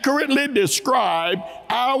that accurately describe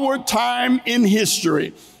our time in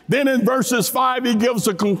history. Then in verses 5, he gives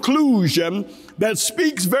a conclusion that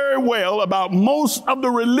speaks very well about most of the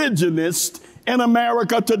religionists in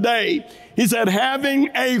America today. He said, having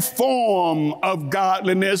a form of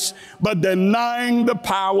godliness, but denying the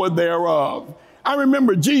power thereof. I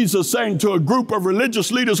remember Jesus saying to a group of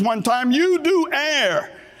religious leaders one time, you do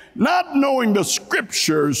err, not knowing the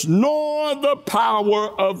scriptures nor the power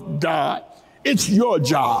of God. It's your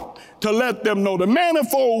job to let them know the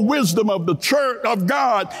manifold wisdom of the church of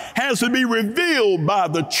God has to be revealed by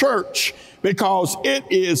the church, because it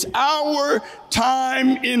is our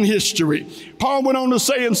time in history. Paul went on to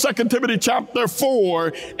say in 2 Timothy chapter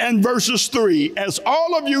 4 and verses 3, as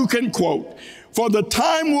all of you can quote, for the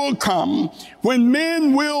time will come when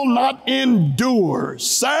men will not endure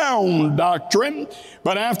sound doctrine,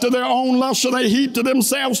 but after their own lust shall they heap to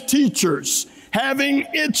themselves teachers, having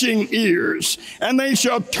itching ears, and they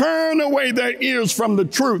shall turn away their ears from the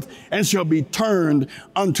truth, and shall be turned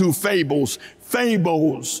unto fables,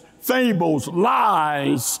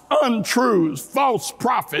 lies, untruths, false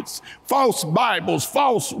prophets, false Bibles,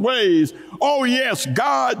 false ways. Oh yes,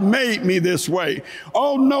 God made me this way.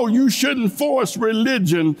 Oh no, you shouldn't force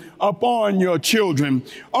religion upon your children.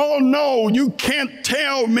 Oh no, you can't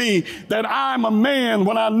tell me that I'm a man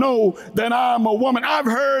when I know that I'm a woman. I've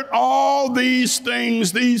heard all these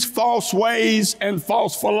things, these false ways and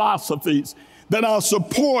false philosophies that are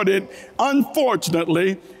supported,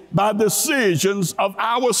 unfortunately, by decisions of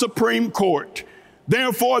our Supreme Court.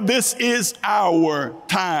 Therefore, this is our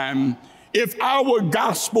time. If our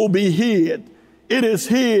gospel be hid, it is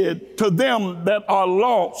hid to them that are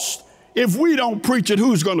lost. If we don't preach it,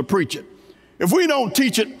 who's going to preach it? If we don't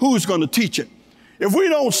teach it, who's going to teach it? If we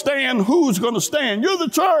don't stand, who's going to stand? You're the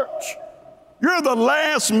church. You're the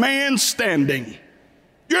last man standing.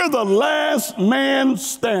 You're the last man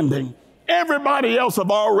standing. Everybody else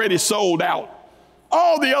have already sold out.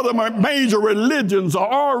 All the other major religions are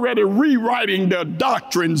already rewriting their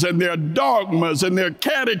doctrines and their dogmas and their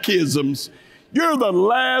catechisms. You're the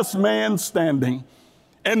last man standing,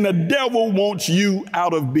 and the devil wants you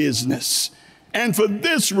out of business. And for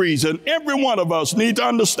this reason, every one of us need to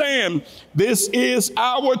understand this is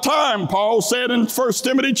our time. Paul said in 1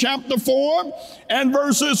 Timothy chapter 4 and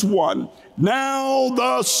verses 1, now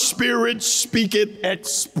the Spirit speaketh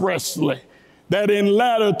expressly, that in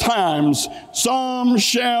latter times some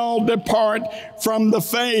shall depart from the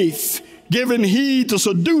faith, giving heed to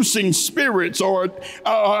seducing spirits and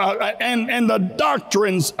the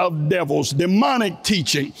doctrines of devils, demonic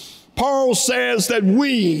teaching. Paul says that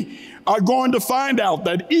we are going to find out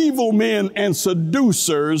that evil men and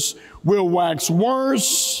seducers will wax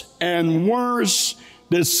worse and worse,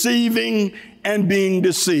 deceiving and being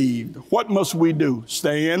deceived. What must we do?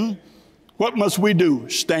 Stand. What must we do?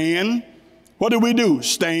 Stand. What do we do?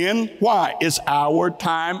 Stand. Why? It's our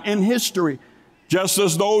time in history. Just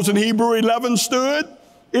as those in Hebrew 11 stood,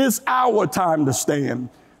 it's our time to stand.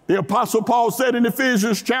 The Apostle Paul said in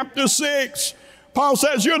Ephesians chapter 6, Paul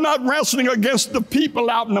says, you're not wrestling against the people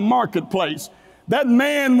out in the marketplace. That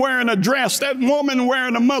man wearing a dress, that woman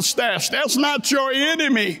wearing a mustache, that's not your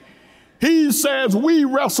enemy. He says, we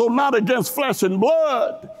wrestle not against flesh and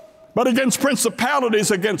blood, but against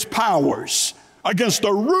principalities, against powers, against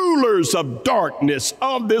the rulers of darkness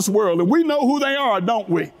of this world. And we know who they are, don't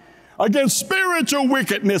we? Against spiritual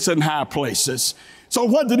wickedness in high places. So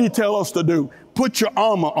what did he tell us to do? Put your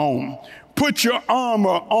armor on. Put your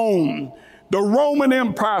armor on. The Roman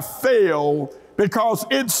Empire fell because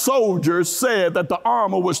its soldiers said that the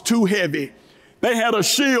armor was too heavy. They had a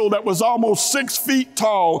shield that was almost 6 feet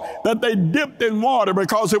tall that they dipped in water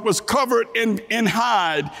because it was covered in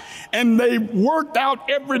hide. And they worked out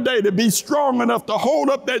every day to be strong enough to hold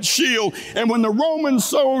up that shield. And when the Roman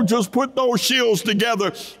soldiers put those shields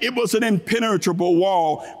together, it was an impenetrable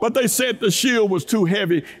wall. But they said the shield was too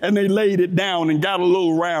heavy, and they laid it down and got a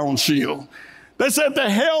little round shield. They said the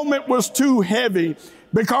helmet was too heavy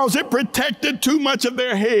because it protected too much of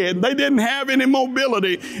their head. They didn't have any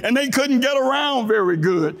mobility, and they couldn't get around very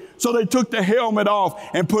good. So they took the helmet off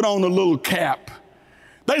and put on a little cap.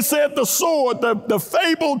 They said the sword, the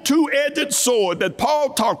fabled two-edged sword that Paul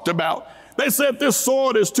talked about, they said this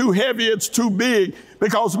sword is too heavy, it's too big,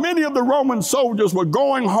 because many of the Roman soldiers were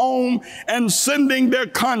going home and sending their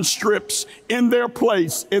conscripts in their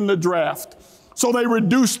place in the draft. So they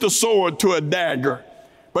reduced the sword to a dagger.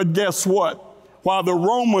 But guess what? While the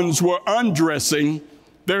Romans were undressing,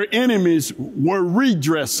 their enemies were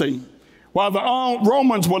redressing. While the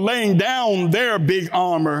Romans were laying down their big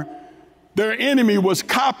armor, their enemy was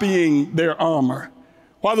copying their armor.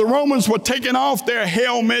 While the Romans were taking off their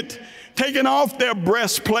helmet, taking off their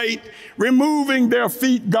breastplate, removing their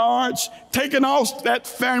feet guards, taking off that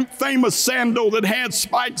famous sandal that had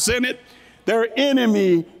spikes in it, their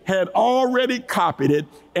enemy had already copied it,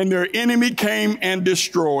 and their enemy came and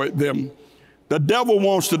destroyed them. The devil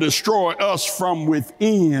wants to destroy us from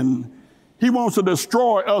within. He wants to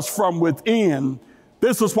destroy us from within.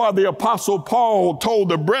 This is why the Apostle Paul told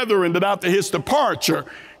the brethren that after his departure,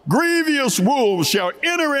 grievous wolves shall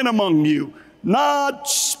enter in among you, not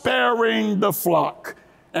sparing the flock.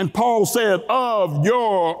 And Paul said, of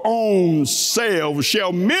your own selves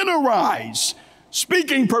shall men arise,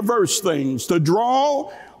 speaking perverse things, to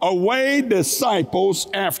draw away disciples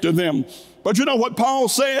after them. But you know what Paul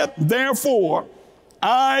said? Therefore,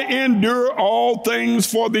 I endure all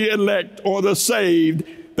things for the elect or the saved,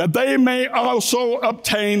 that they may also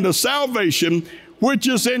obtain the salvation which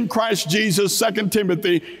is in Christ Jesus, 2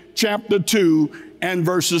 Timothy chapter 2 and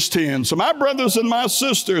verses 10. So my brothers and my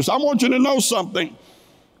sisters, I want you to know something.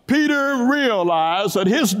 Peter realized that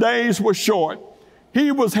his days were short.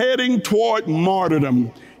 He was heading toward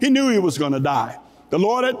martyrdom. He knew he was going to die. The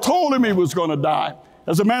Lord had told him he was going to die.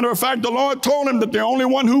 As a matter of fact, the Lord told him that the only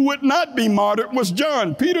one who would not be martyred was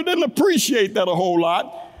John. Peter didn't appreciate that a whole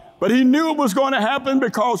lot, but he knew it was going to happen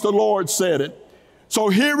because the Lord said it. So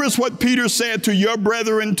here is what Peter said to your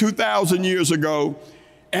brethren 2,000 years ago.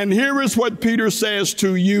 And here is what Peter says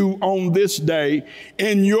to you on this day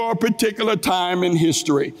in your particular time in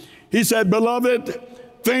history. He said, beloved,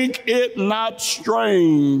 think it not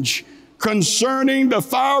strange concerning the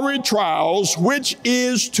fiery trials which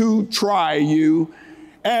is to try you,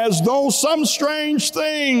 as though some strange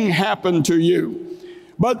thing happened to you.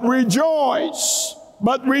 But rejoice,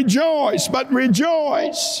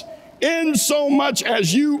 in so much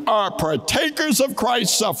as you are partakers of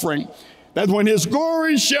Christ's suffering, that when his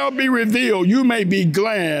glory shall be revealed, you may be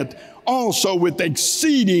glad also with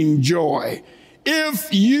exceeding joy.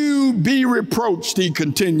 If you be reproached, he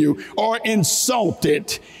continued, or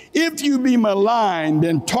insulted, if you be maligned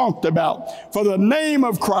and talked about for the name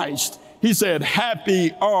of Christ, he said,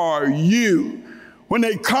 happy are you. When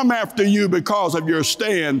they come after you because of your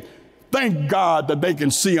stand, thank God that they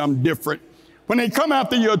can see I'm different. When they come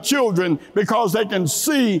after your children because they can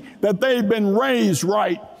see that they've been raised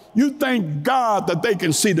right, you thank God that they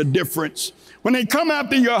can see the difference. When they come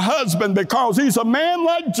after your husband because he's a man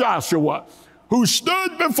like Joshua, who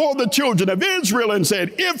stood before the children of Israel and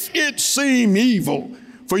said, if it seem evil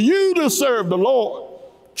for you to serve the Lord,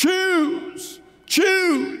 choose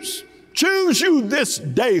you this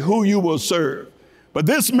day who you will serve. But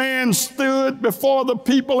this man stood before the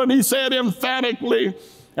people and he said emphatically,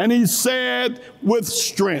 and he said with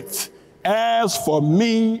strength, as for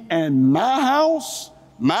me and my house,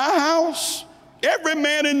 every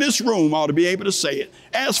man in this room ought to be able to say it.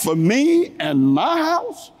 As for me and my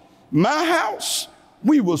house,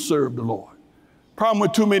 we will serve the Lord. Problem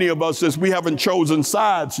with too many of us is we haven't chosen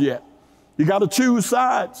sides yet. You got to choose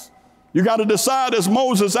sides. You got to decide, as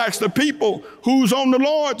Moses asked the people, who's on the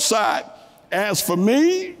Lord's side. As for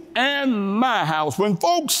me and my house, when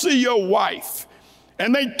folks see your wife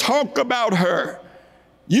and they talk about her,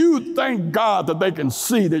 you thank God that they can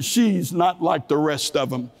see that she's not like the rest of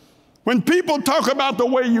them. When people talk about the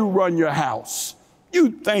way you run your house,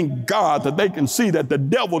 You thank God that they can see that the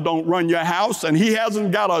devil don't run your house and he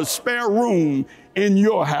hasn't got a spare room in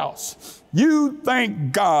your house. You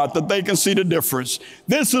thank God that they can see the difference.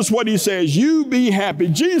 This is what he says, you be happy.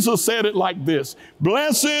 Jesus said it like this,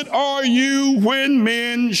 blessed are you when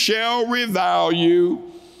men shall revile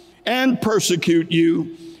you and persecute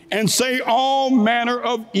you and say all manner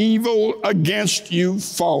of evil against you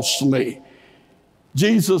falsely.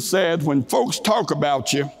 Jesus said, when folks talk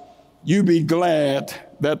about you, you be glad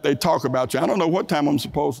that they talk about you. I don't know what time I'm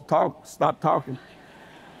supposed to stop talking.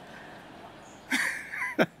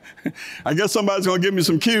 I guess somebody's going to give me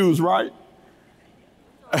some cues, right?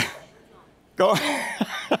 Go.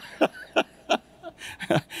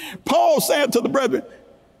 Paul said to the brethren,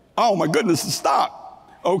 oh my goodness,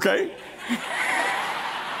 stop. Okay.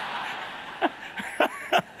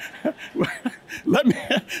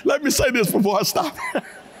 Let me say this before I stop.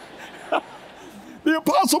 The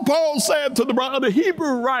Apostle Paul said to the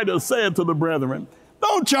Hebrew writer said to the brethren,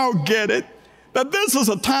 don't y'all get it? That this is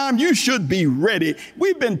a time you should be ready.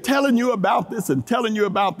 We've been telling you about this and telling you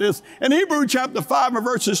about this. In Hebrews chapter 5 and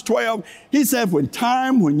verses 12, he said,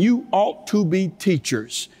 when you ought to be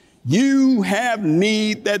teachers, you have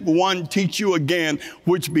need that one teach you again,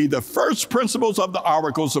 which be the first principles of the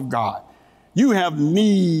oracles of God. You have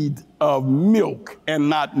need of milk and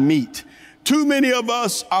not meat. Too many of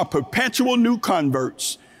us are perpetual new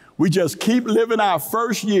converts. We just keep living our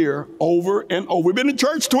first year over and over. We've been in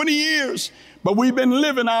church 20 years, but we've been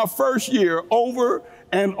living our first year over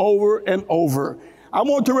and over and over. I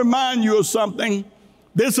want to remind you of something.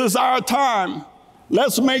 This is our time.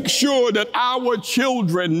 Let's make sure that our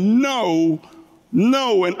children know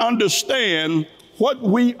and understand what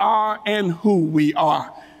we are and who we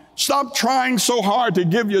are. Stop trying so hard to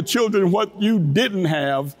give your children what you didn't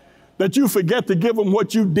have that you forget to give them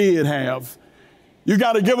what you did have. You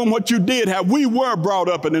got to give them what you did have. We were brought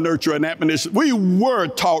up in the nurture and admonition. We were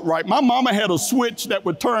taught right. My mama had a switch that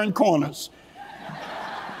would turn corners.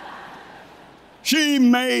 She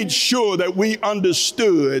made sure that we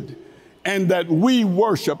understood and that we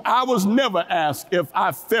worship. I was never asked if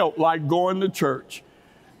I felt like going to church.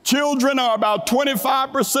 Children are about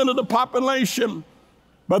 25% of the population,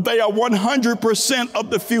 but they are 100%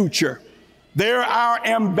 of the future. They're our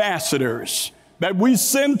ambassadors that we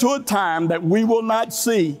send to a time that we will not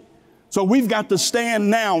see. So we've got to stand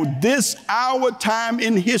now, this our time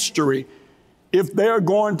in history. If they're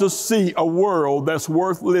going to see a world that's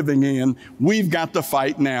worth living in, we've got to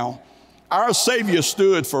fight now. Our Savior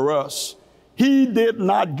stood for us. He did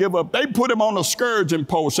not give up. They put him on a scourging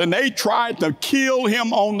post and they tried to kill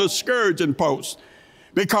him on the scourging post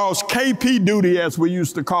because KP duty, as we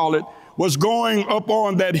used to call it, was going up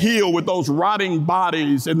on that hill with those rotting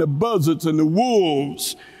bodies and the buzzards and the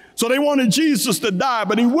wolves. So they wanted Jesus to die,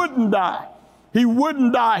 but he wouldn't die. He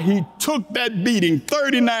wouldn't die. He took that beating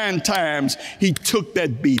 39 times. He took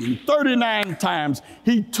that beating 39 times.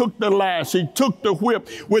 He took the lash. He took the whip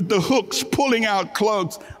with the hooks, pulling out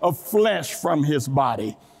clumps of flesh from his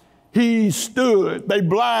body. He stood. They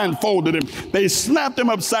blindfolded him. They snapped him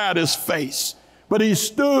upside his face. But he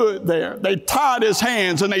stood there. They tied his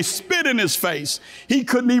hands and they spit in his face. He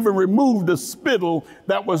couldn't even remove the spittle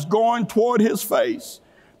that was going toward his face.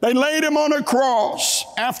 They laid him on a cross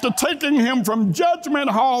after taking him from judgment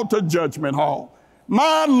hall to judgment hall.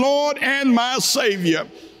 My Lord and my Savior.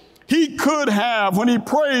 He could have, when he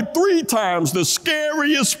prayed 3 times, the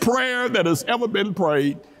scariest prayer that has ever been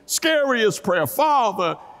prayed. Scariest prayer.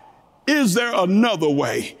 Father, is there another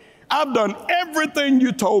way? I've done everything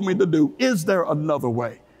you told me to do. Is there another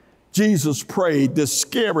way? Jesus prayed this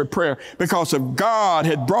scary prayer because if God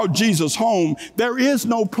had brought Jesus home, there is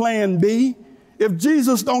no plan B. If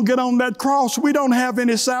Jesus don't get on that cross, we don't have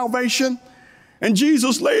any salvation. And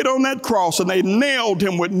Jesus laid on that cross and they nailed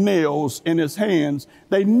him with nails in his hands.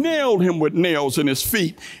 They nailed him with nails in his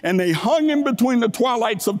feet. And they hung him between the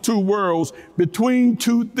twilights of 2 worlds, between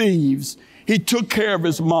 2 thieves. He took care of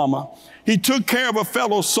his mama. He took care of a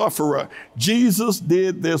fellow sufferer. Jesus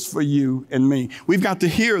did this for you and me. We've got to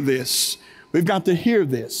hear this. We've got to hear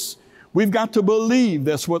this. We've got to believe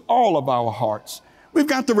this with all of our hearts. We've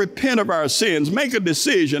got to repent of our sins, make a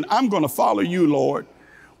decision. I'm going to follow you, Lord.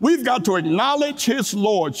 We've got to acknowledge his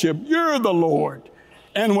lordship. You're the Lord.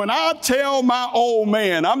 And when I tell my old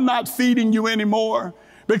man, I'm not feeding you anymore,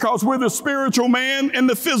 because we're the spiritual man and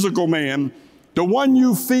the physical man. The one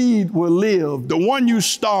you feed will live. The one you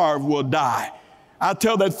starve will die. I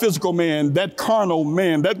tell that physical man, that carnal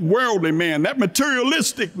man, that worldly man, that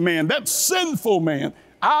materialistic man, that sinful man,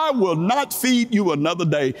 I will not feed you another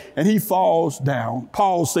day. And he falls down.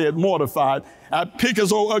 Paul said, mortified, I pick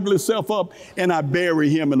his old ugly self up and I bury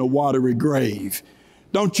him in a watery grave.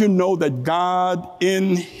 Don't you know that God,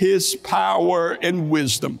 in his power and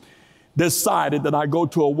wisdom, decided that I go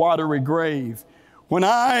to a watery grave? When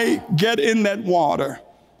I get in that water,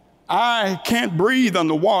 I can't breathe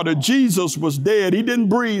underwater. Jesus was dead. He didn't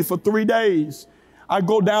breathe for 3 days. I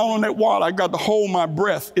go down on that water. I got to hold my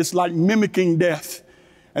breath. It's like mimicking death.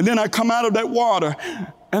 And then I come out of that water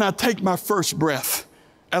and I take my first breath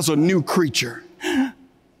as a new creature,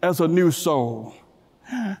 as a new soul,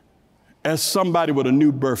 as somebody with a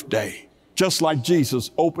new birthday. Just like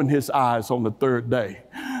Jesus opened his eyes on the third day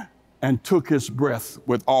and took his breath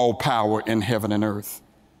with all power in heaven and earth.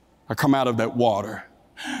 I come out of that water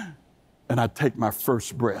and I take my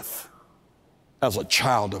first breath as a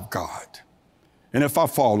child of God. And if I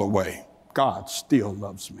fall away, God still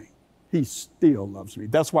loves me. He still loves me.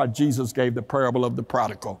 That's why Jesus gave the parable of the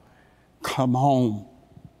prodigal. Come home,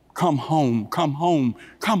 come home, come home,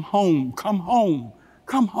 come home, come home,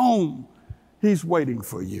 come home. He's waiting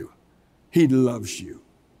for you. He loves you.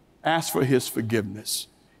 Ask for his forgiveness.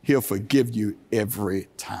 He'll forgive you every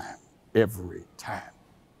time, every time,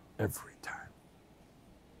 every time.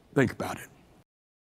 Think about it.